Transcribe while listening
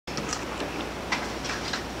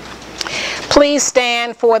Please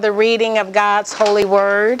stand for the reading of God's holy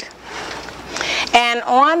word. And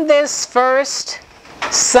on this first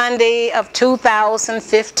Sunday of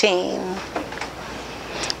 2015,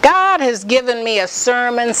 God has given me a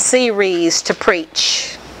sermon series to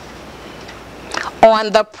preach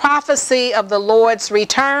on the prophecy of the Lord's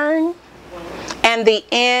return and the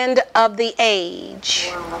end of the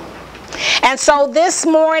age. And so this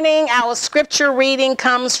morning our scripture reading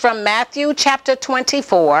comes from Matthew chapter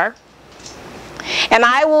 24. And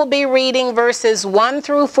I will be reading verses 1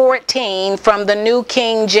 through 14 from the New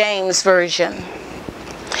King James Version.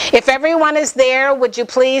 If everyone is there, would you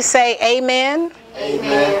please say amen?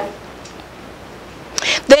 Amen.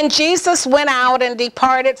 Then Jesus went out and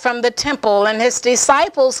departed from the temple, and his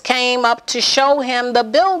disciples came up to show him the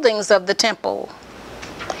buildings of the temple.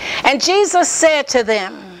 And Jesus said to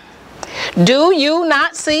them, "Do you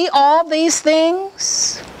not see all these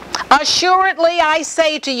things? Assuredly I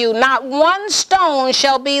say to you, not one stone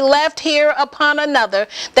shall be left here upon another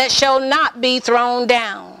that shall not be thrown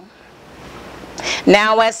down."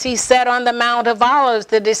 Now as he sat on the Mount of Olives,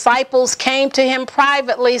 the disciples came to him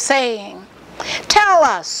privately, saying, "Tell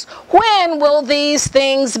us, when will these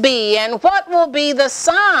things be, and what will be the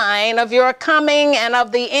sign of your coming and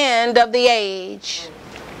of the end of the age?"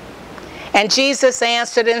 And Jesus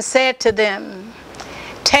answered and said to them,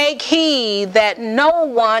 "Take heed that no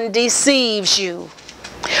one deceives you.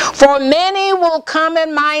 For many will come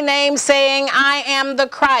in my name, saying, 'I am the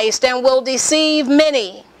Christ,' and will deceive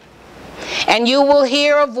many. And you will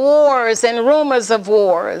hear of wars and rumors of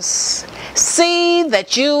wars. See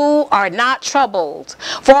that you are not troubled,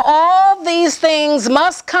 for all these things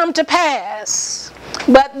must come to pass,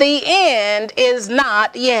 but the end is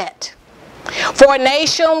not yet. For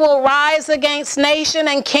nation will rise against nation,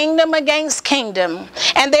 and kingdom against kingdom,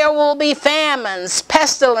 and there will be famines,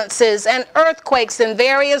 pestilences, and earthquakes in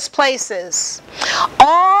various places.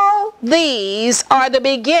 All these are the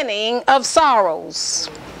beginning of sorrows.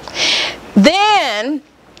 Then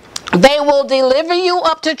they will deliver you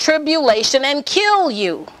up to tribulation and kill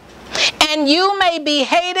you, and you may be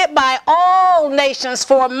hated by all nations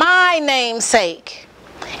for my name's sake.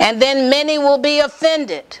 And then many will be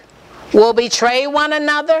offended, will betray one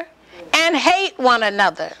another, and hate one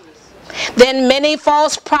another. Then many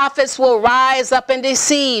false prophets will rise up and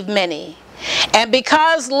deceive many. And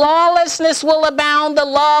because lawlessness will abound, the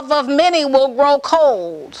love of many will grow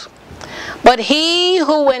cold. But he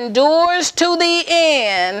who endures to the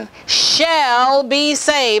end shall be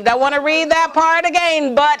saved." I want to read that part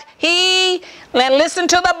again. But he, and listen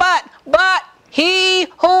to the but he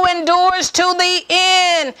who endures to the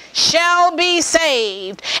end shall be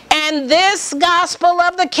saved. And this gospel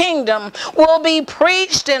of the kingdom will be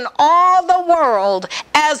preached in all the world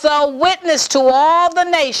as a witness to all the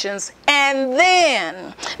nations, and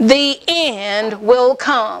then the end will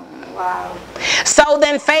come. Wow. So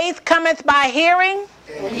then faith cometh by hearing,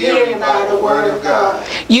 And hearing by the word of God.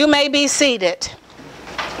 You may be seated.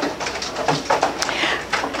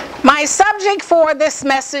 My subject for this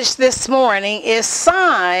message this morning is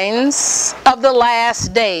signs of the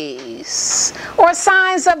last days, or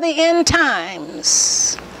signs of the end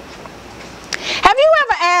times. Have you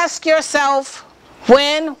ever asked yourself,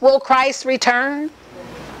 when will Christ return?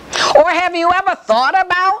 Or have you ever thought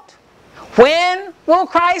about, when will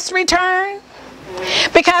Christ return?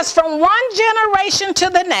 Because from one generation to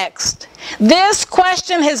the next, this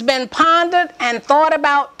question has been pondered and thought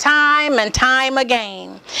about time and time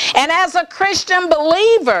again. And as a Christian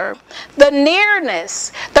believer, the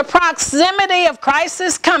nearness, the proximity of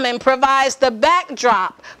Christ's coming provides the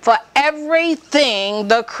backdrop for everything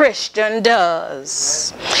the Christian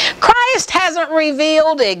does. Christ hasn't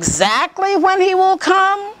revealed exactly when he will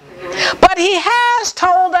come, but he has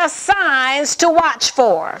told us signs to watch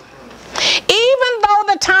for. Even though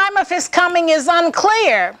the time of his coming is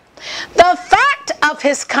unclear, the fact of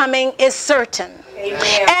his coming is certain.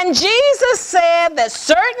 Amen. And Jesus said that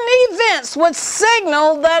certain events would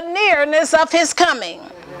signal the nearness of his coming.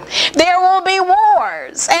 There will be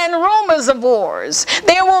wars and rumors of wars.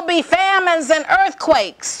 There will be famines and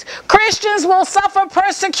earthquakes. Christians will suffer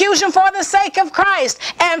persecution for the sake of Christ,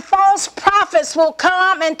 and false prophets will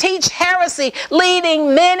come and teach heresy,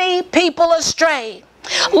 leading many people astray.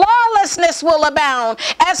 Lawlessness will abound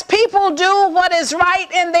as people do what is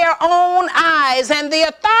right in their own eyes, and the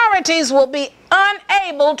authorities will be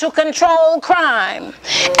unable to control crime.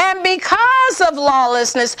 And because of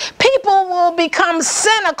lawlessness, people will become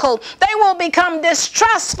cynical. They will become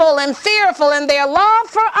distrustful and fearful, and their love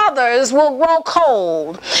for others will grow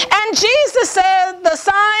cold. And Jesus said the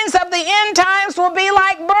signs of the end times will be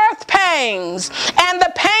like birth pangs, and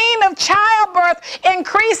the pain of childbirth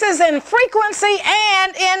increases in frequency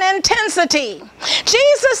and in intensity.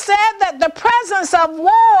 Jesus said that the presence of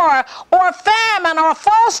war or famine or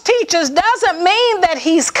false teachers doesn't mean that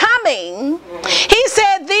he's coming. He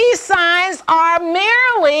said these signs are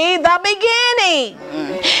merely the beginning.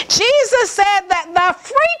 Jesus said that the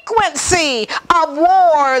frequency of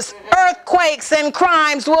wars, earthquakes, and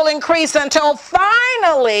crimes will increase until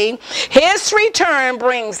finally his return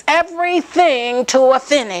brings everything to a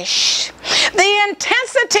finish. The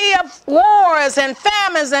intensity of wars and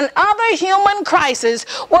famines and other human crises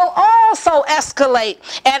will also escalate,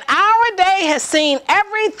 and our day has seen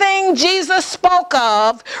everything Jesus spoke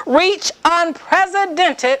of reach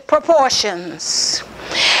unprecedented proportions.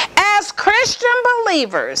 As Christian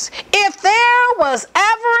believers, if there was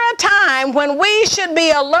ever a time when we should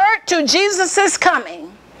be alert to Jesus'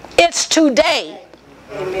 coming, it's today.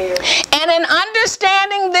 Amen. And in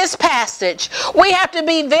understanding this passage, we have to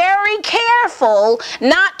be very careful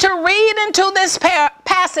not to read into this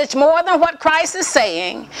passage more than what Christ is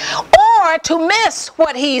saying, or to miss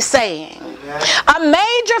what he's saying. A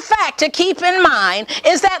major fact to keep in mind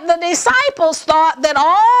is that the disciples thought that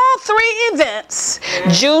all three events,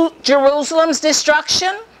 Jerusalem's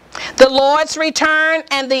destruction, the Lord's return,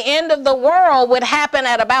 and the end of the world, would happen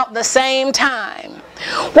at about the same time.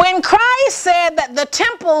 When Christ said that the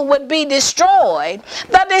temple would be destroyed,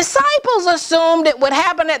 the disciples assumed it would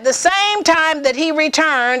happen at the same time that he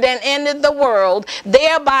returned and ended the world,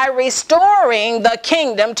 thereby restoring the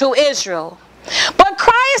kingdom to Israel. But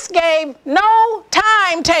Christ gave no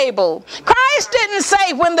timetable. Christ didn't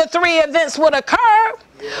say when the three events would occur.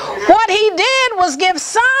 What he did was give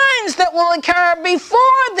signs that will occur before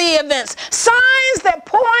the events, signs that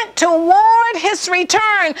point toward his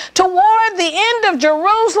return, toward the end of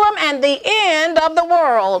Jerusalem and the end of the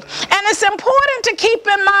world. And it's important to keep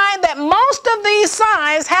in mind that most of these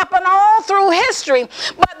signs happen all through history,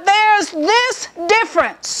 but there's this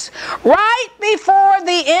difference. Right before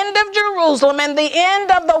the end of Jerusalem and the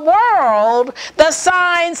end of the world, the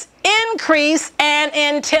signs increase and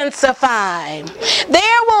intensify.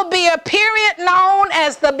 There will be a period known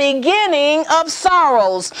as the beginning of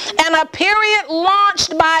sorrows, and a period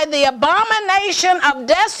launched by the abomination of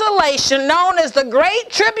desolation known as the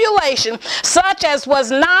Great Tribulation, such as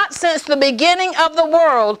was not since the beginning of the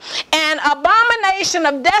world. An abomination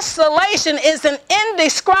of desolation is an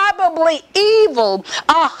indescribably evil,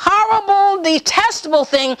 a horrible, detestable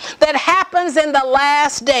thing that happens in the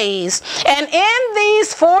last days. And in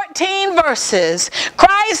these 14 verses,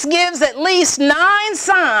 Christ gives at least 9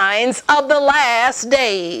 signs of the last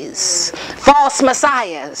days. False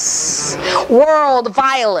messiahs, world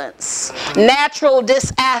violence, natural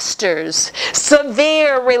disasters,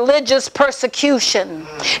 severe religious persecution,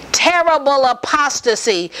 terrible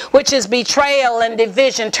apostasy, which is betrayal and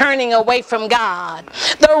division, turning away from God,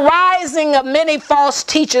 the rising of many false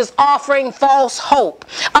teachers offering false hope,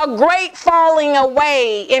 a great falling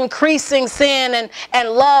away, increasing sin and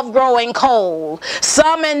love growing cold,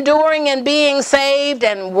 some enduring and being saved,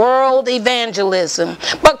 and world evangelism.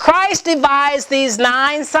 But Christ divides these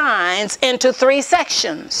 9 signs into 3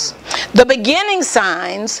 sections. The beginning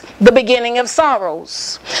signs, the beginning of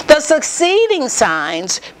sorrows. The succeeding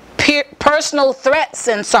signs, personal threats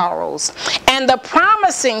and sorrows. And the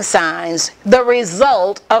promising signs, the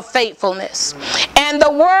result of faithfulness. And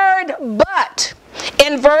the word but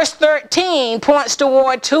in verse 13 points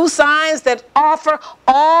toward 2 signs that offer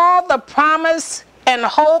all the promise and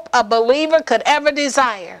hope a believer could ever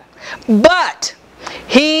desire. But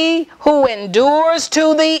he who endures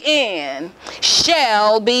to the end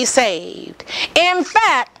shall be saved. In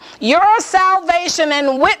fact, your salvation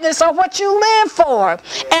and witness are what you live for,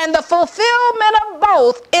 and the fulfillment of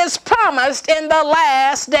both is promised in the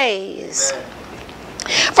last days. Amen.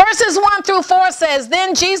 Verses 1 through 4 says,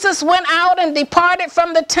 Then Jesus went out and departed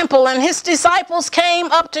from the temple, and his disciples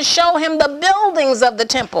came up to show him the buildings of the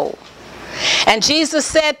temple. And Jesus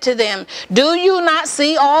said to them, Do you not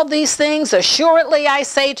see all these things? Assuredly I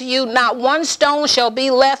say to you, not one stone shall be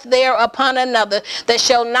left there upon another that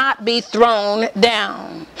shall not be thrown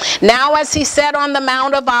down. Now as he sat on the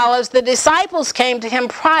Mount of Olives, the disciples came to him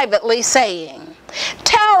privately, saying,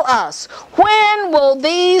 Tell us, when will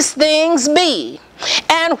these things be?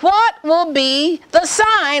 And what will be the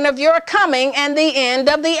sign of your coming and the end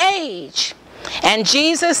of the age? And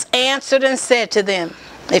Jesus answered and said to them,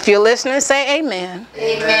 if you're listening, say amen.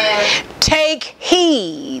 Amen. Take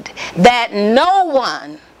heed that no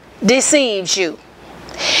one deceives you.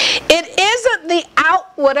 It isn't the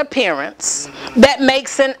outward appearance that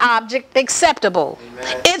makes an object acceptable.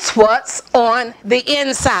 It's what's on the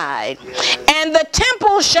inside. And the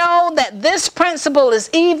temple showed that this principle is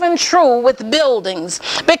even true with buildings,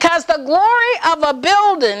 because the glory of a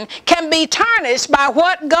building can be tarnished by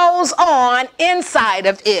what goes on inside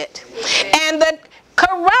of it. And the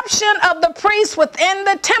corruption of the priests within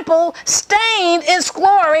the temple stained its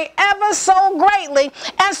glory ever so greatly,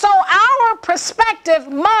 and so our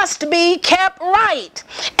perspective must be kept right.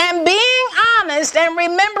 And being honest and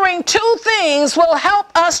remembering two things will help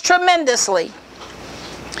us tremendously.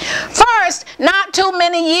 First, not too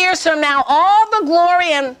many years from now, all the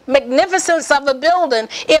glory and magnificence of a building,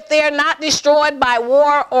 if they are not destroyed by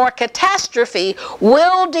war or catastrophe,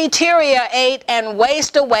 will deteriorate and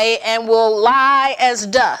waste away and will lie as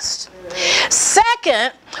dust.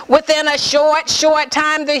 Second, within a short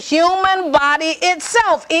time, the human body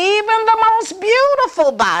itself, even the most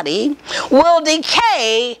beautiful body, will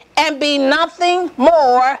decay and be nothing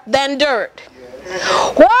more than dirt.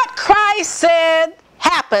 What Christ said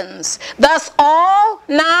happens. Thus, all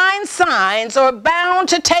 9 signs are bound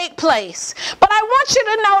to take place. But I want you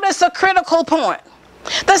to notice a critical point.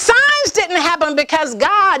 The signs didn't happen because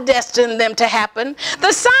God destined them to happen.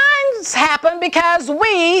 The signs happen because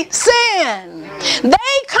we sin.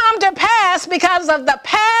 They come to pass because of the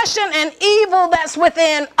passion and evil that's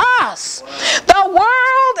within us. The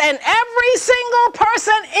world and every single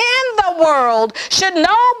person in the world should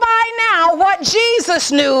know by now what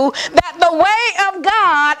Jesus knew, that the way of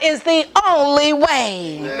God is the only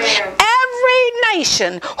way. Every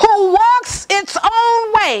nation who walks its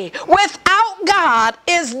own way without God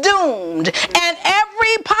is doomed, and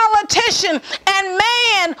every politician and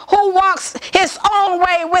man who walks his own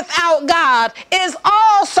way without God is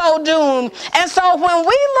also doomed. And so when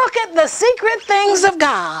we look at the secret things of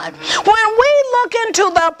God, when we look into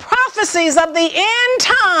the prophecies of the end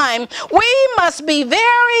time, we must be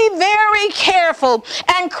very, very careful.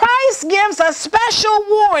 And Christ gives a special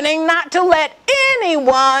warning not to let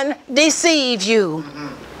anyone deceive you.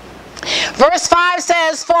 Verse 5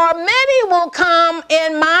 says, "For many will come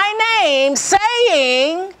in my name,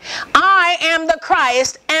 saying, I am the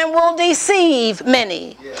Christ, and will deceive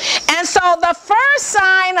many." And so the first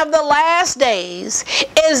sign of the last days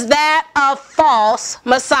is that of false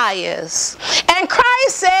messiahs. And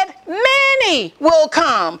Christ said, many will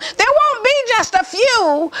come. There won't be just a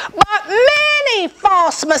few, but many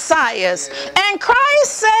false messiahs. And Christ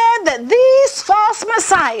said that these false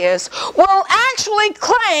messiahs will actually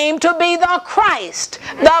claim to be the Christ,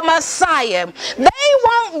 the Messiah. They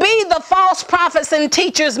won't be the false prophets and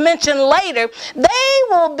teachers mentioned later. They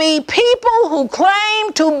will be people who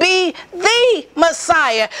claim to be the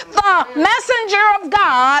Messiah, the messenger of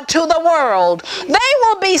God to the world. They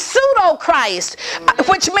will be pseudo-Christ,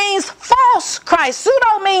 which means false Christ.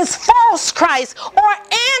 Pseudo means false Christ or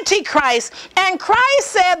antichrist. And Christ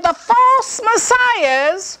said the false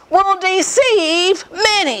messiahs will deceive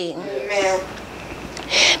many. Amen.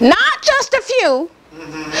 Not just a few,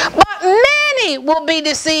 but many will be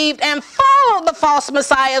deceived and follow the false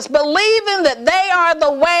messiahs, believing that they are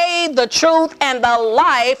the way, the truth, and the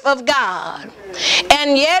life of God.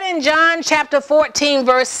 And yet in John chapter 14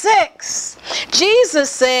 verse 6, Jesus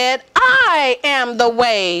said, I am the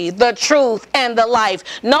way, the truth, and the life.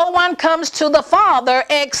 No one comes to the Father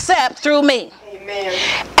except through me. Amen.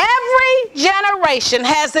 Every generation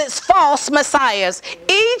has its false messiahs,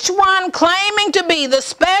 each one claiming to be the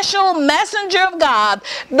special messenger of God,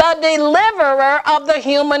 the deliverer of the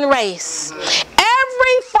human race.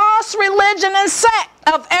 Every false religion and sect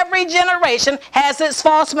of every generation has its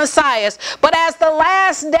false messiahs. But as the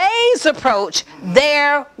last days approach,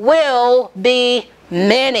 there will be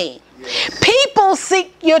many. People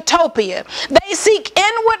seek utopia. They seek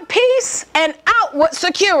inward peace and outward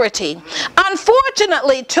security.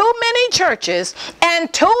 Unfortunately, too many churches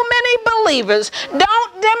and too many believers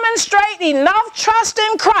don't demonstrate enough trust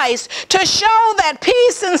in Christ to show that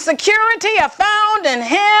peace and security are found in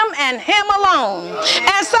Him and Him alone.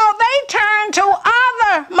 And so they turn to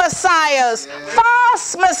other messiahs,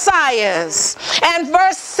 false messiahs. And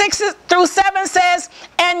verse 6 through 7 says,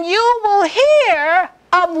 and you will hear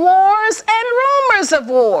of wars and rumors of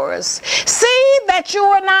wars. See that you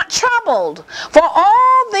are not troubled, for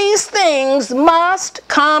all these things must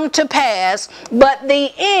come to pass, but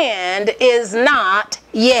the end is not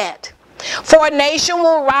yet. For nation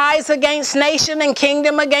will rise against nation and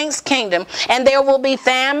kingdom against kingdom, and there will be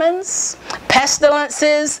famines,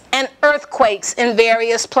 pestilences, and earthquakes in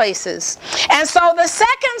various places. And so the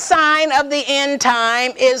second sign of the end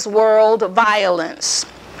time is world violence.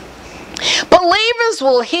 But Believers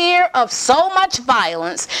will hear of so much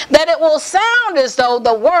violence that it will sound as though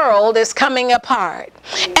the world is coming apart.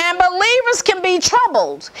 And believers can be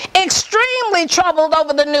troubled, extremely troubled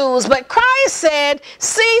over the news. But Christ said,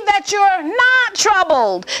 see that you're not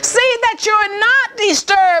troubled. See that you're not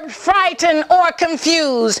disturbed, frightened, or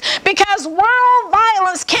confused. Because world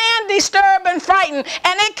violence can disturb and frighten,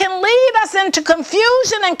 and it can lead us into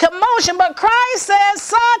confusion and commotion. But Christ says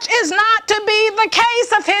such is not to be the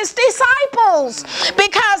case of his disciples,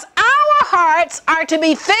 because our hearts are to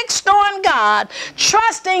be fixed on God,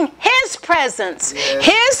 trusting his presence,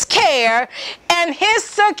 his care, and his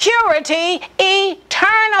security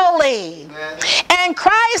eternally. And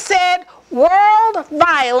Christ said, world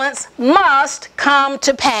violence must come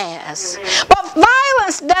to pass. But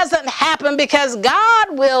violence doesn't happen because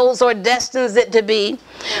God wills or destines it to be.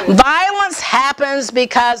 Violence happens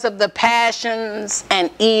because of the passions and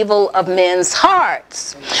evil of men's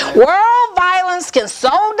hearts. World violence can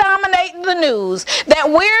so dominate the news that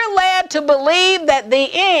we're led to believe that the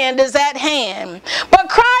end is at hand. But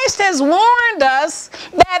Christ has warned us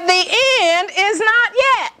that the end is not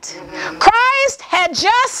yet. Christ had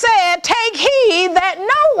just said, take heed that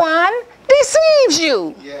no one deceives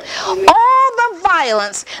you. All the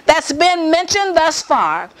violence that's been mentioned thus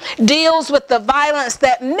far deals with the violence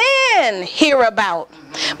that men hear about.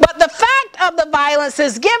 But the fact of the violence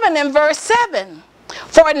is given in verse 7.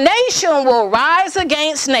 For nation will rise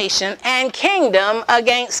against nation and kingdom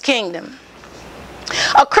against kingdom.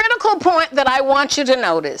 A critical point that I want you to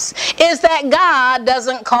notice is that God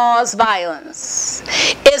doesn't cause violence.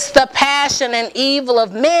 It's the passion and evil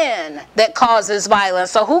of men that causes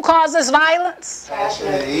violence. So who causes violence? Passion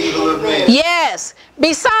and evil of men. Yes.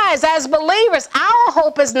 Besides, as believers, our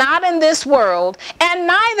hope is not in this world, and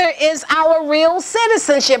neither is our real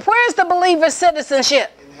citizenship. Where's the believer's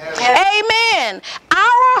citizenship? Amen.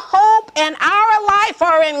 Our hope and our life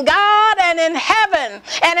are in God and in heaven.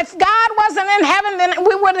 And if God wasn't in heaven, then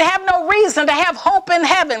we would have no reason to have hope in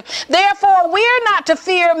heaven. Therefore, we're not to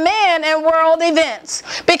fear men and world events,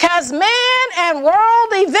 because men and world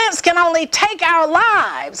events can only take our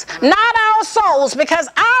lives, not our souls, because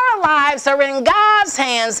our lives are in God's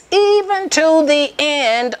hands even to the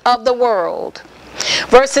end of the world.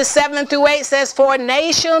 Verses 7 through 8 says, for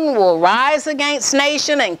nation will rise against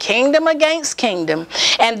nation and kingdom against kingdom,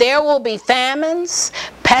 and there will be famines,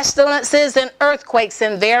 pestilences, and earthquakes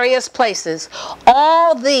in various places.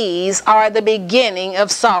 All these are the beginning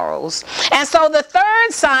of sorrows. And so the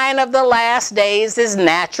third sign of the last days is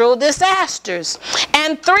natural disasters.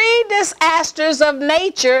 And 3 disasters of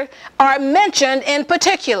nature are mentioned in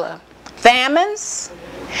particular: famines,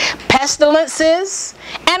 pestilences,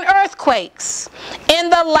 and earthquakes. In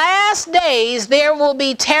the last days there will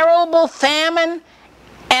be terrible famine,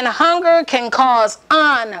 and hunger can cause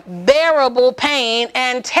unbearable pain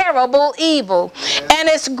and terrible evil. And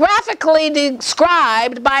it's graphically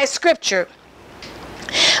described by Scripture.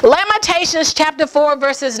 Lamentations chapter 4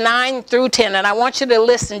 verses 9 through 10, and I want you to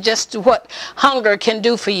listen just to what hunger can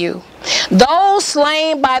do for you. Those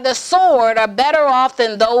slain by the sword are better off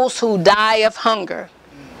than those who die of hunger.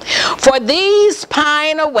 For these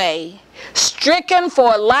pine away, stricken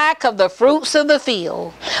for lack of the fruits of the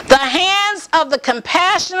field. The hands of the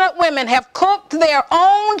compassionate women have cooked their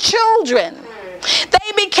own children.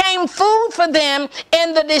 They became food for them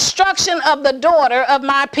in the destruction of the daughter of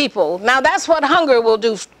my people. Now that's what hunger will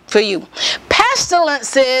do for you.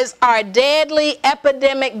 Pestilences are deadly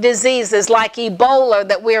epidemic diseases like Ebola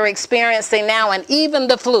that we're experiencing now, and even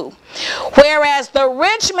the flu. Whereas the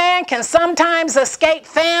rich man can sometimes escape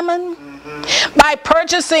famine by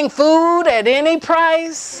purchasing food at any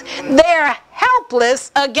price, they're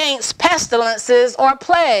helpless against pestilences or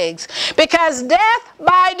plagues, because death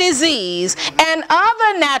by disease and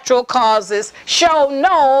other natural causes show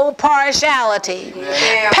no partiality.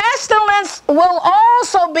 Pestilence will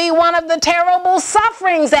also be one of the terrible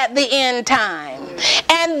sufferings at the end time.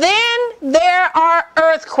 And then there are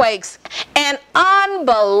earthquakes and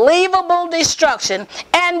unbelievable destruction.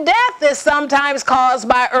 And death is sometimes caused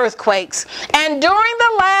by earthquakes. And during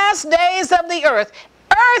the last days of the earth,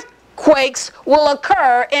 earthquakes will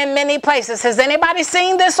occur in many places. Has anybody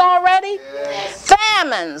seen this already? Yes.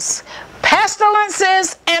 Famines,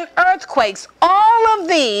 pestilences, and earthquakes, all of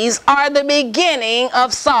these are the beginning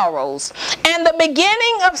of sorrows. And the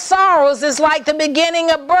beginning of sorrows is like the beginning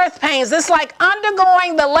of birth pains. It's like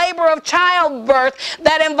undergoing the labor of childbirth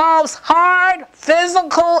that involves hard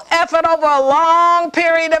physical effort over a long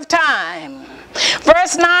period of time.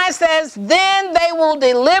 Verse 9 says, then they will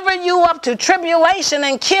deliver you up to tribulation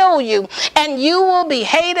and kill you, and you will be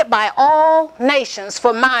hated by all nations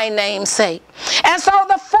for my name's sake. And so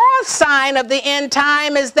the fourth sign of the end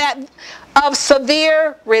time is that of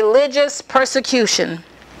severe religious persecution.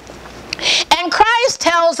 And Christ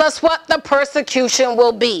tells us what the persecution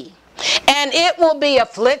will be. And it will be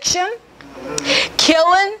affliction,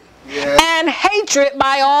 killing, and hatred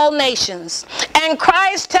by all nations. And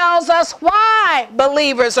Christ tells us why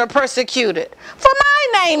believers are persecuted. For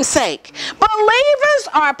my name's sake. Believers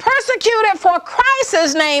are persecuted for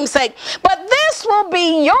Christ's name's sake. But this will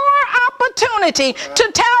be your opportunity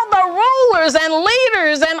to tell the rulers and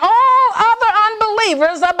leaders and all other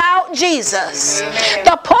unbelievers about Jesus. Amen.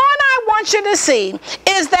 The point I want you to see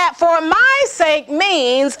is that for my sake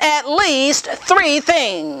means at least three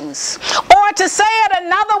things. Or to say it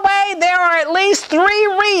another way, there are at least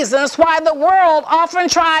three reasons why the world often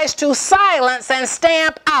tries to silence and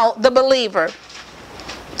stamp out the believer.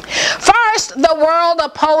 First, the world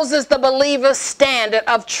opposes the believer's standard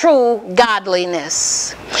of true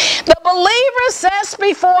godliness. The believer sets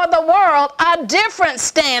before the world a different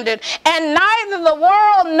standard, and neither the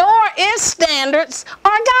world nor its standards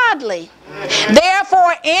are godly.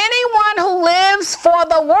 Therefore, anyone who lives for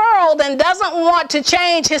the world and doesn't want to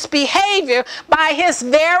change his behavior by his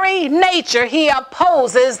very nature, he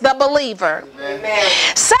opposes the believer. Amen.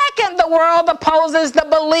 Second, the world opposes the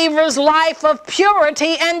believer's life of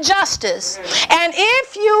purity and justice. And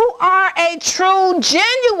if you are a true,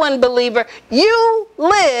 genuine believer, you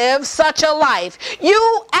live such a life.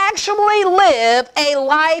 You actually live a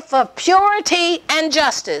life of purity and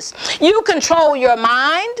justice. You control your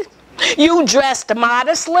mind. You dressed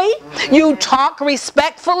modestly, you talk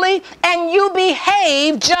respectfully, and you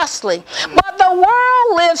behave justly. But the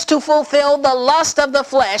world lives to fulfill the lust of the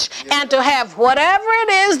flesh and to have whatever it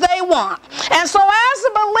is they want. And so as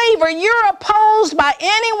a believer, you're opposed by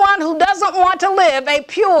anyone who doesn't want to live a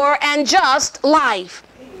pure and just life.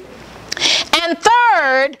 And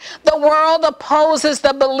third, the world opposes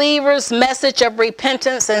the believer's message of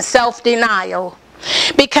repentance and self-denial.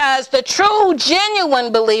 Because the true,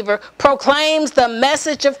 genuine believer proclaims the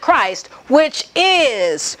message of Christ, which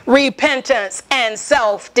is repentance and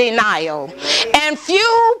self-denial. And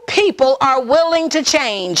few people are willing to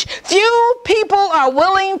change. Few people are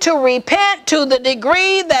willing to repent to the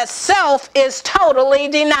degree that self is totally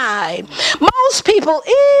denied. Most people,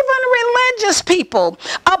 even religious people,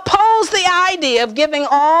 oppose the idea of giving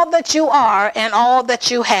all that you are and all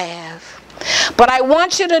that you have. But I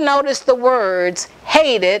want you to notice the words,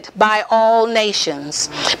 hated by all nations,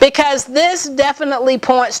 because this definitely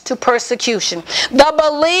points to persecution. The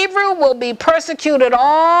believer will be persecuted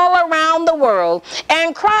all around the world,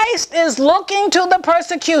 and Christ is looking to the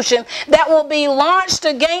persecution that will be launched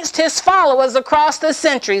against his followers across the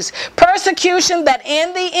centuries, persecution that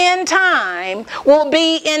in the end time will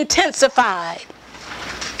be intensified.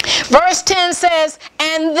 Verse 10 says,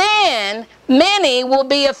 and then many will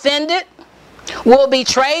be offended, will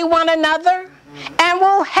betray one another, and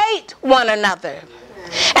will hate one another.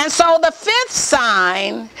 And so the fifth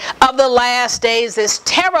sign of the last days is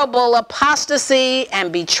terrible apostasy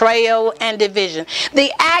and betrayal and division.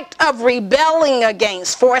 The act of rebelling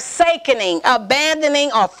against, forsaking,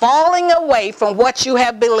 abandoning, or falling away from what you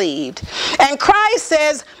have believed. And Christ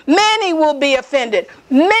says many will be offended.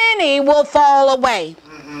 Many will fall away.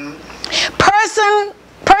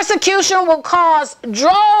 Persecution will cause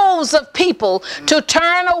droves of people to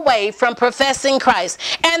turn away from professing Christ.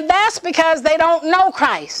 And that's because they don't know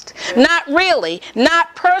Christ. Not really,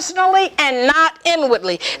 not personally, and not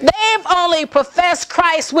inwardly. They've only professed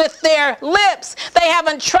Christ with their lips. They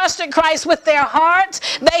haven't trusted Christ with their hearts.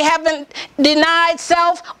 They haven't denied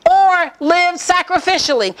self or lived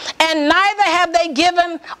sacrificially. And neither have they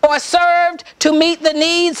given or served to meet the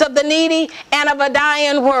needs of the needy and of a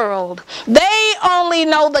dying world. They only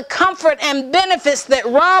know the comfort and benefits that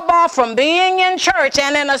rub off from being in church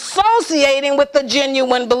and in associating with the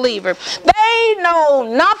genuine believer. They know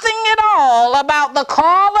nothing at all about the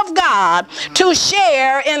call of God to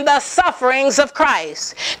share in the sufferings of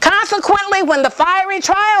Christ. Consequently, when the fiery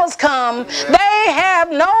trials come, they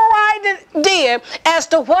have no idea as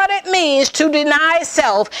to what it means to deny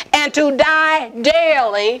self and to die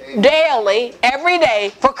daily, every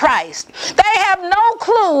day for Christ. They have no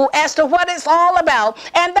clue as to what it's all about,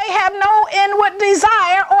 and they have no inward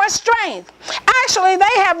desire or strength. Actually,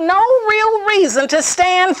 they have no real reason to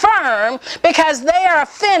stand firm because they are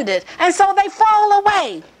offended, and so they fall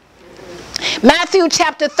away. Matthew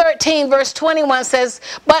chapter 13 verse 21 says,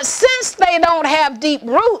 but since they don't have deep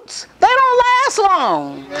roots, they don't last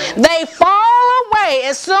long. They fall betray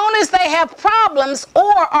as soon as they have problems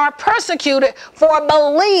or are persecuted for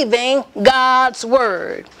believing God's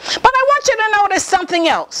word. But I want you to notice something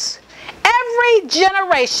else. Every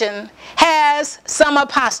generation has some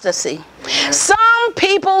apostasy. Some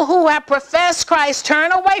people who have professed Christ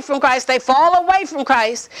turn away from Christ. They fall away from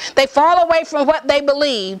Christ. They fall away from what they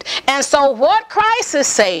believed. And so what Christ is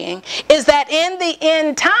saying is that in the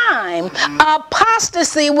end time,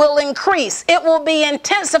 apostasy will increase. It will be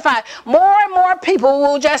intensified. More and more people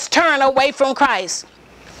will just turn away from Christ.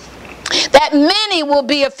 That many will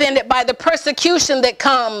be offended by the persecution that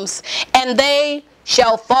comes, and they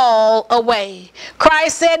shall fall away.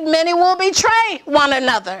 Christ said many will betray one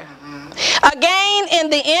another. Again, in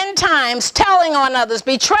the end times, telling on others,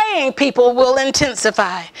 betraying people will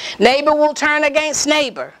intensify. Neighbor will turn against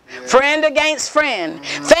neighbor. Friend against friend.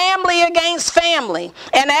 Family against family.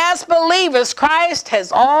 And as believers, Christ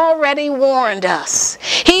has already warned us.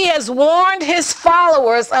 He has warned his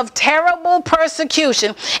followers of terrible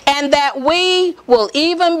persecution, and that we will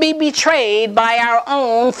even be betrayed by our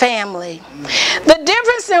own family. The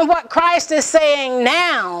difference in what Christ is saying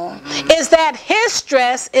now is that his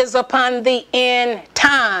stress is upon the end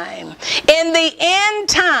time. In the end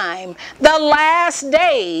time, the last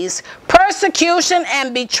days, persecution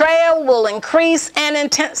and betrayal will increase and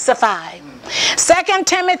intensify. 2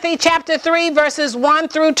 Timothy chapter 3 verses 1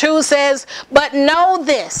 through 2 says, "But know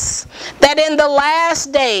this, that in the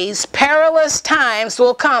last days perilous times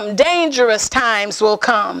will come, dangerous times will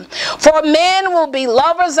come. For men will be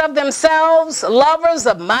lovers of themselves, lovers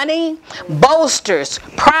of money, boasters,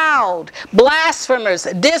 proud, blasphemers,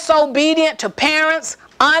 disobedient to parents,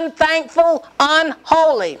 unthankful,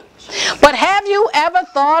 unholy." But have you ever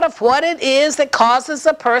thought of what it is that causes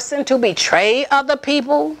a person to betray other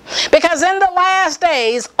people? Because in the last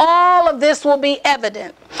days, all of this will be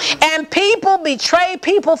evident. And people betray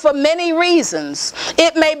people for many reasons.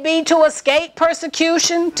 It may be to escape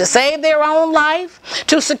persecution, to save their own life,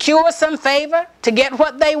 to secure some favor, to get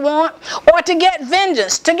what they want, or to get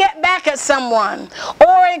vengeance, to get back at someone.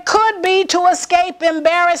 Or it could be to escape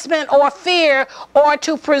embarrassment or fear, or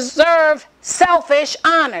to preserve selfish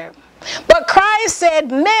honor. But Christ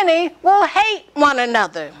said many will hate one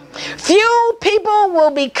another. Few people will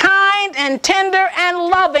be kind and tender and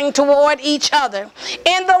loving toward each other.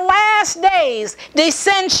 In the last days,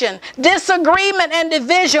 dissension, disagreement, and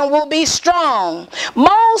division will be strong.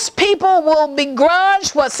 Most people will begrudge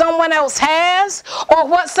what someone else has, or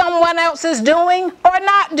what someone else is doing or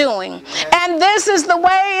not doing. And this is the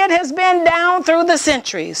way it has been down through the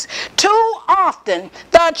centuries. Too often,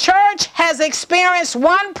 the church has experienced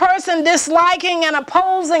one person disliking and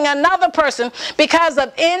opposing another person because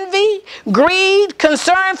of envy, greed,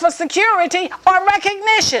 concern for security, or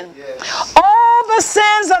recognition. Yes. All the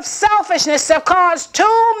sins of selfishness have caused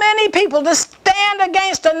too many people to stand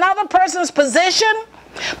against another person's position,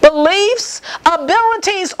 beliefs,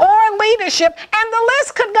 abilities, or leadership, and the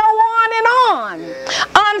list could go on and on. Yeah.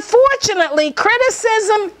 Unfortunately,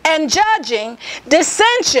 criticism and judging,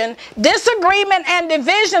 dissension, disagreement, and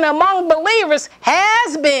division among believers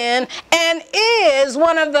has been and is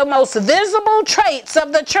one of the most visible traits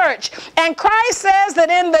of the church. And Christ says that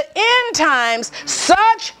in the end times,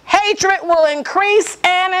 such hatred will increase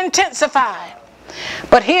and intensify.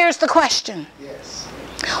 But here's the question. Yes.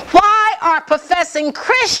 Why are professing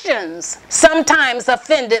Christians sometimes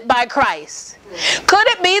offended by Christ? Could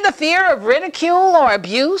it be the fear of ridicule or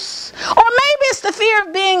abuse? Or maybe it's the fear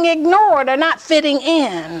of being ignored or not fitting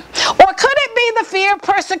in? Or could it be the fear of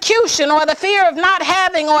persecution, or the fear of not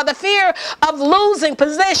having, or the fear of losing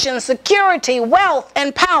position, security, wealth,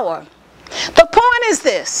 and power? The point is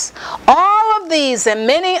this: all of these and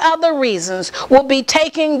many other reasons will be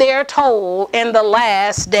taking their toll in the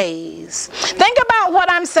last days. Think about what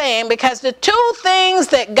I'm saying, because the two things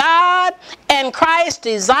that God and Christ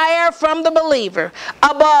desire from the believer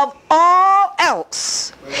above all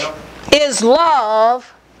else is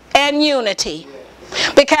love and unity.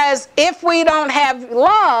 Because if we don't have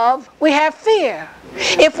love, we have fear.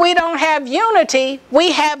 If we don't have unity,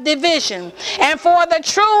 we have division. And for the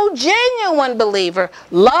true, genuine believer,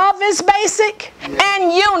 love is basic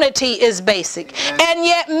and unity is basic. And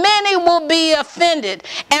yet many will be offended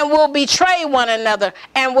and will betray one another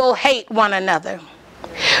and will hate one another.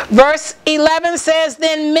 Verse 11 says,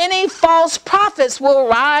 "Then many false prophets will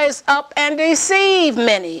rise up and deceive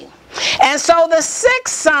many." And so the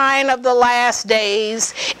sixth sign of the last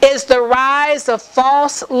days is the rise of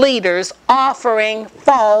false leaders offering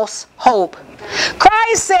false hope.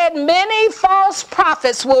 Christ said many false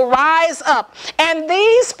prophets will rise up, and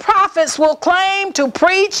these prophets will claim to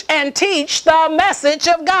preach and teach the message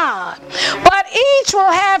of God. But each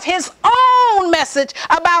will have his own message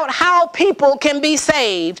about how people can be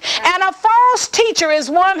saved. And a false teacher is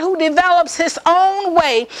one who develops his own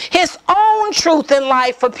way, his own truth in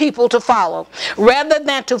life for people to follow, rather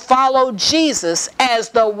than to follow Jesus as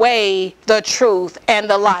the way, the truth, and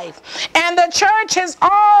the life. And the church has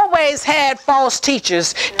always had false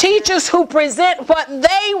teachers, teachers who present what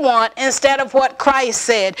they want instead of what Christ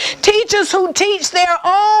said, teachers who teach their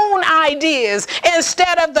own ideas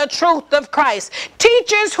instead of the truth of Christ,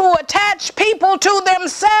 teachers who attach people to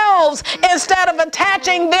themselves instead of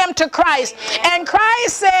attaching them to Christ. And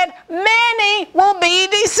Christ said, many will be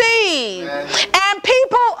deceived. And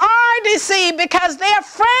people are deceived because their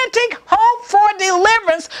frantic hope for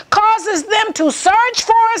deliverance causes them to search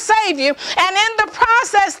for a Savior, and in the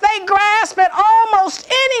process they grasp at almost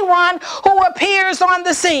anyone who appears on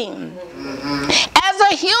the scene. As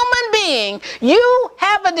a human being, you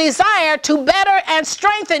have a desire to better and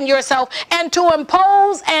strengthen yourself and to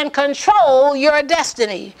impose and control your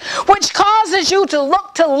destiny, which causes you to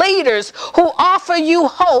look to leaders who offer you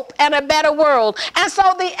hope and a better world. And so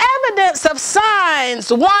the evidence of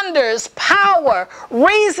signs, wonders, power,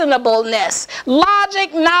 reasonableness,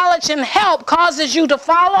 logic, knowledge, and help causes you to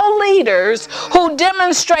follow leaders who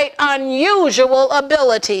demonstrate unusual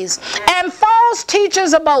abilities. And false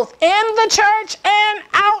teachers are both in the church and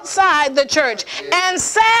outside the church. And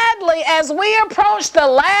sadly, as we approach the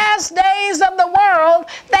last days of the world,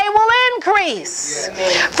 they will increase.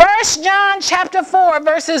 1 John chapter 4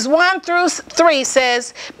 verses 1 through 3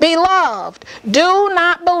 says, "Beloved, do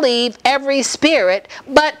not believe every spirit,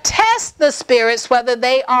 but test the spirits whether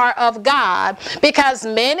they are of God, because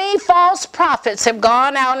many false prophets have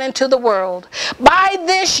gone out into the world. By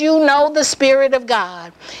this you know the Spirit of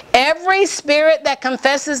God. Every spirit that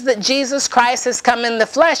confesses that Jesus Christ has come in the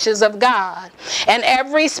flesh is of God. And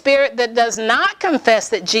every spirit that does not confess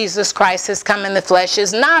that Jesus Christ has come in the flesh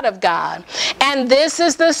is not of God. And this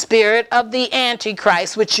is the spirit of the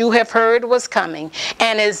Antichrist, which you have heard was coming,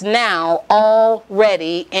 and is now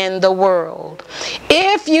already in the world."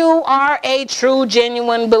 If you are a true,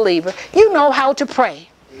 genuine believer, you know how to pray.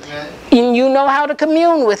 And you know how to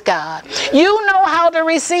commune with God. You know how to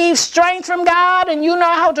receive strength from God, and you know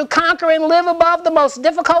how to conquer and live above the most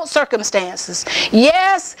difficult circumstances.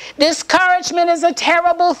 Yes, discouragement is a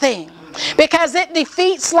terrible thing because it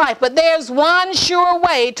defeats life, but there's one sure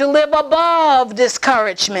way to live above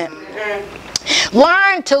discouragement.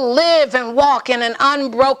 Learn to live and walk in an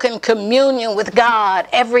unbroken communion with God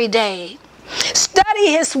every day. Study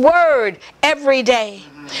His Word every day.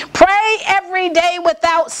 Pray every day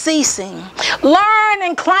without ceasing. Learn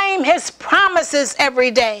and claim His promises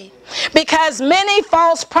every day, because many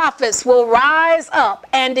false prophets will rise up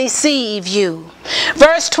and deceive you.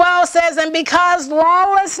 Verse 12 says, "And because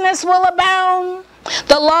lawlessness will abound,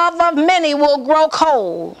 the love of many will grow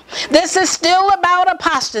cold." This is still about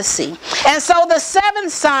apostasy. And so the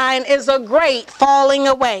seventh sign is a great falling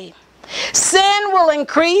away. Sin will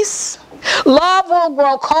increase, love will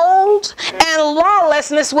grow cold, and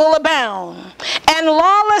lawlessness will abound. And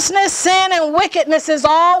lawlessness, sin, and wickedness is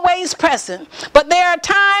always present, but there are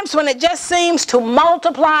times when it just seems to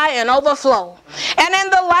multiply and overflow. And in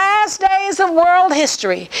the last days of world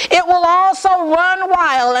history, it will also run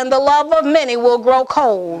wild, and the love of many will grow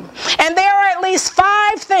cold. And there are at least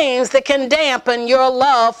 5 things that can dampen your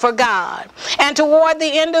love for God. And toward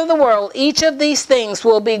the end of the world, each of these things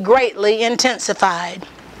will be greatly intensified.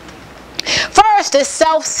 First is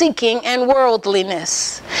self-seeking and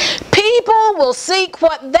worldliness. People will seek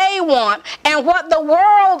what they want and what the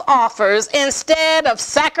world offers instead of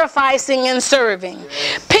sacrificing and serving.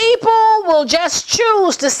 People will just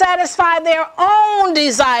choose to satisfy their own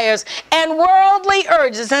desires and worldly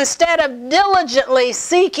urges instead of diligently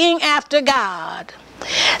seeking after God.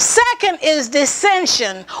 Second is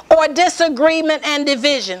dissension or disagreement and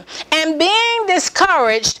division. And being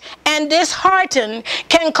discouraged and disheartened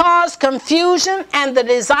can cause confusion and the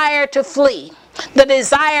desire to flee, the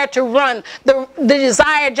desire to run, the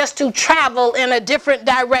desire just to travel in a different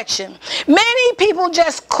direction. Many people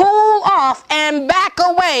just cool off and back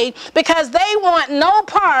away because they want no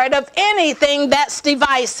part of anything that's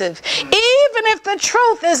divisive. Even if the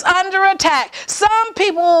truth is under attack, some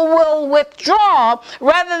people will withdraw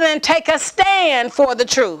rather than take a stand for the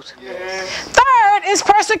truth. Third is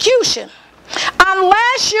persecution.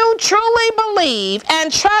 Unless you truly believe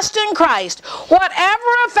and trust in Christ, whatever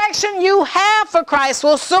affection you have for Christ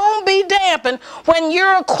will soon be dampened when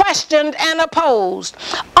you're questioned and opposed.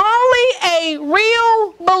 Only a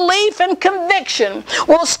real belief and conviction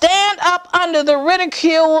will stand up under the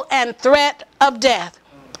ridicule and threat of death.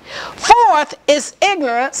 Fourth is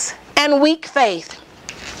ignorance and weak faith.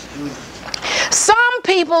 Some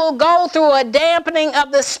people people go through a dampening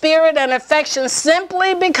of the spirit and affection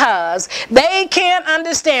simply because they can't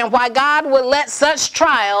understand why God would let such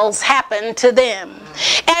trials happen to them.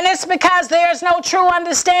 And it's because there's no true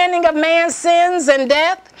understanding of man's sins and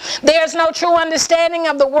death. There's no true understanding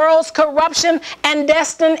of the world's corruption and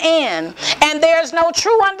destined end. And there's no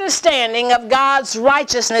true understanding of God's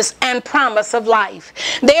righteousness and promise of life.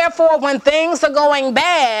 Therefore, when things are going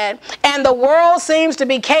bad and the world seems to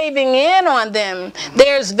be caving in on them,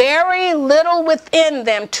 there's very little within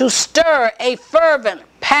them to stir a fervent,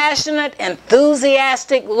 passionate,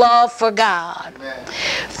 enthusiastic love for God. Amen.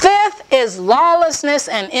 Fifth is lawlessness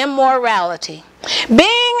and immorality.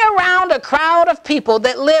 Being around a crowd of people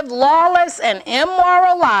that live lawless and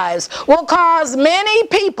immoral lives will cause many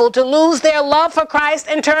people to lose their love for Christ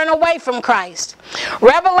and turn away from Christ.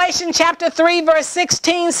 Revelation chapter 3 verse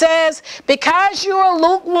 16 says, "Because you are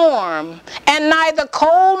lukewarm and neither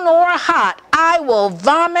cold nor hot, I will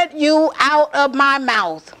vomit you out of my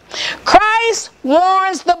mouth." Christ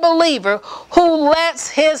warns the believer who lets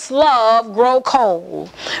his love grow cold.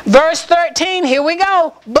 Verse 13, here we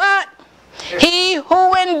go. "But he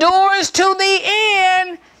who endures to the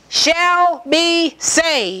end shall be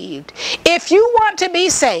saved." If you want to be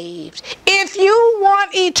saved, if you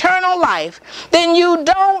want eternal life, then you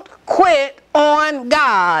don't quit on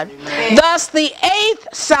God. Amen. Thus, the eighth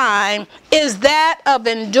sign is that of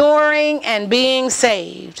enduring and being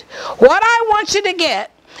saved. What I want you to get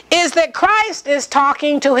is that Christ is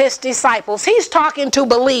talking to his disciples. He's talking to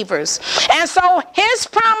believers. And so his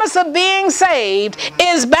promise of being saved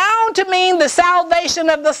is bound to mean the salvation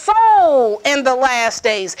of the soul in the last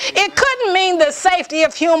days. It couldn't mean the safety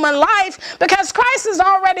of human life, because Christ has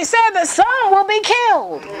already said that some will be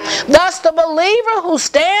killed. Thus, the believer who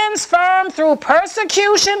stands firm through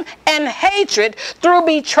persecution and hatred, through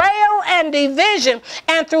betrayal and division,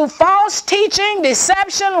 and through false teaching,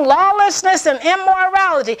 deception, lawlessness, and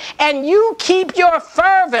immorality, and you keep your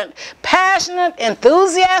fervent, passionate,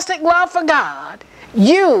 enthusiastic love for God,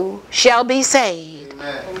 you shall be saved.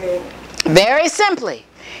 Amen. Very simply,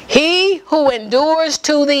 he who endures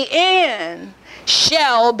to the end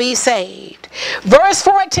shall be saved. Verse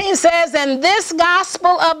 14 says, "And this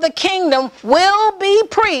gospel of the kingdom will be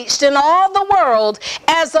preached in all the world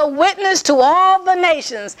as a witness to all the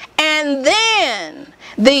nations, and then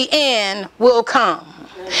the end will come."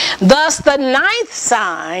 Thus, the ninth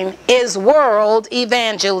sign is world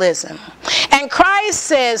evangelism. And Christ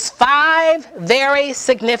says 5 very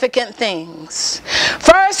significant things.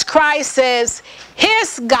 First, Christ says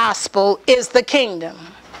his gospel is the kingdom.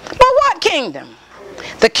 But what kingdom?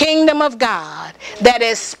 The kingdom of God that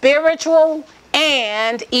is spiritual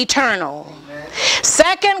and eternal.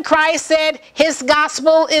 Second, Christ said his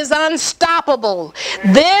gospel is unstoppable.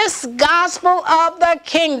 This gospel of the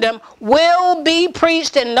kingdom will be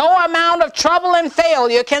preached, and no amount of trouble and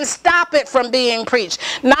failure can stop it from being preached.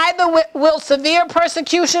 Neither will severe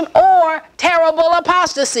persecution or terrible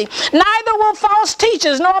apostasy. Neither will false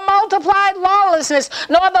teachers, nor multiplied lawlessness,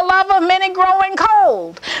 nor the love of many growing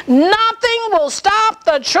cold. Nothing will stop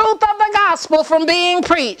the truth of the gospel from being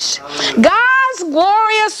preached. God's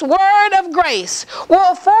glorious word of grace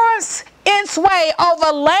will force its way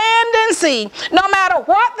over land and sea, no matter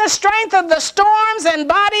what the strength of the storms and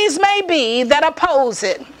bodies may be that oppose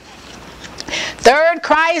it. Third,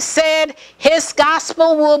 Christ said his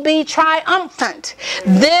gospel will be triumphant.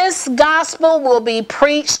 This gospel will be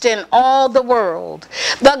preached in all the world.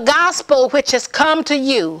 The gospel which has come to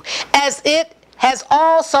you, as it has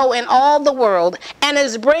also in all the world, and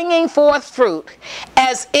is bringing forth fruit,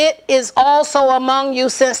 as it is also among you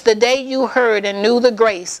since the day you heard and knew the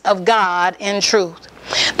grace of God in truth.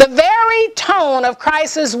 The very tone of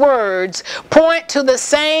Christ's words point to the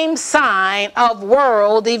same sign of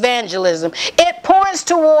world evangelism. It points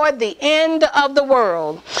toward the end of the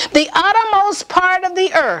world. The uttermost part of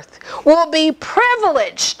the earth will be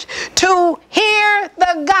privileged to hear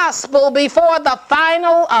the gospel before the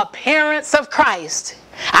final appearance of Christ.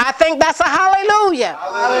 I think that's a hallelujah.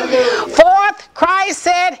 Hallelujah. Fourth, Christ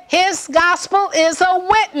said his gospel is a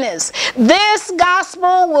witness. This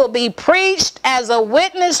gospel will be preached as a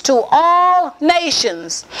witness to all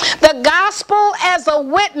nations. The gospel as a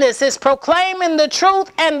witness is proclaiming the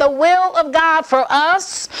truth and the will of God for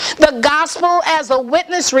us. The gospel as a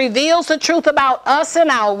witness reveals the truth about us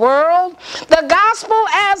and our world. The gospel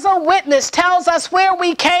as a witness tells us where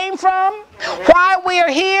we came from, why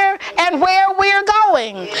we're here, and where we're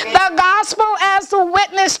going. The gospel as a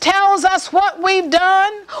witness witness tells us what we've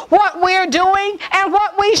done, what we're doing, and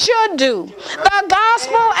what we should do. The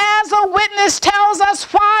gospel as a witness tells us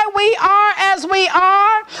why we are as we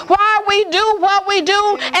are, why we do what we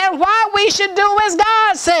do, and why we should do as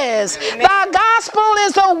God says. The gospel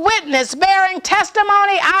is a witness bearing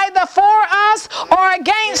testimony either for us or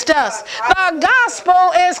against us. The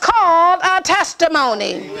gospel is called a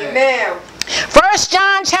testimony. Amen. 1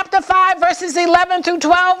 John chapter 5 verses 11 through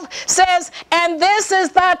 12 says, and this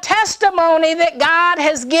is the testimony that God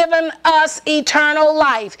has given us eternal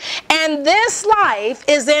life. And this life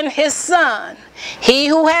is in his Son. He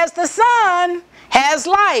who has the Son has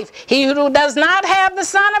life. He who does not have the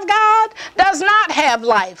Son of God does not have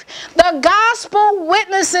life. The gospel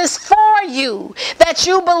witnesses for you that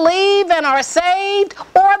you believe and are saved,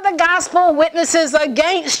 or the gospel witnesses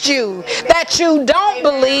against you that you don't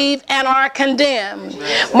believe and are condemned.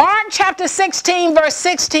 Mark chapter 16 verse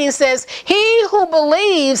 16 says, he who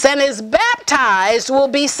believes and is baptized will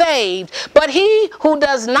be saved, but he who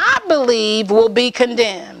does not believe will be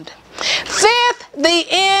condemned. Fifth, the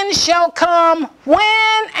end shall come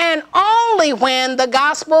when and only when the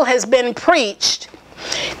gospel has been preached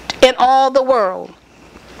in all the world.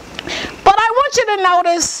 But I want you to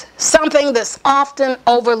notice something that's often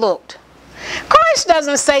overlooked. Christ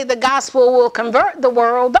doesn't say the gospel will convert the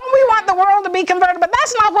world. Don't we want the world to be converted? But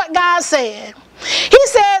that's not what God said. He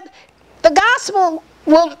said the gospel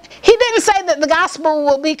will, he didn't say that the gospel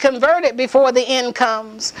will be converted before the end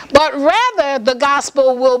comes, but rather the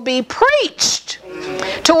gospel will be preached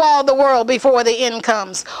to all the world before the end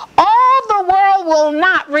comes. All the world will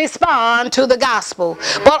not respond to the gospel,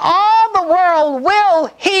 but all the world will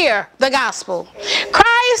hear the gospel.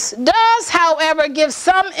 Christ does, however, give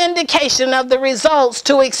some indication of the results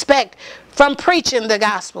to expect from preaching the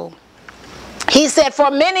gospel. He said, for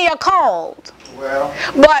many are called,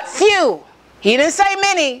 but few. He didn't say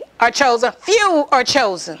many are chosen, few are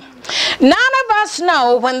chosen. None of us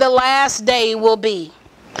know when the last day will be.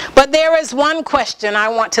 But there is one question I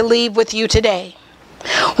want to leave with you today.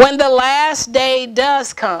 When the last day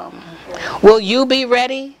does come, will you be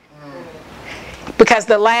ready? Because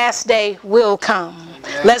the last day will come.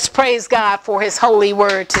 Let's praise God for his holy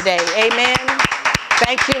word today. Amen.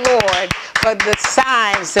 Thank you, Lord, for the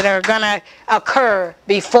signs that are going to occur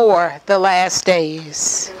before the last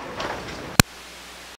days.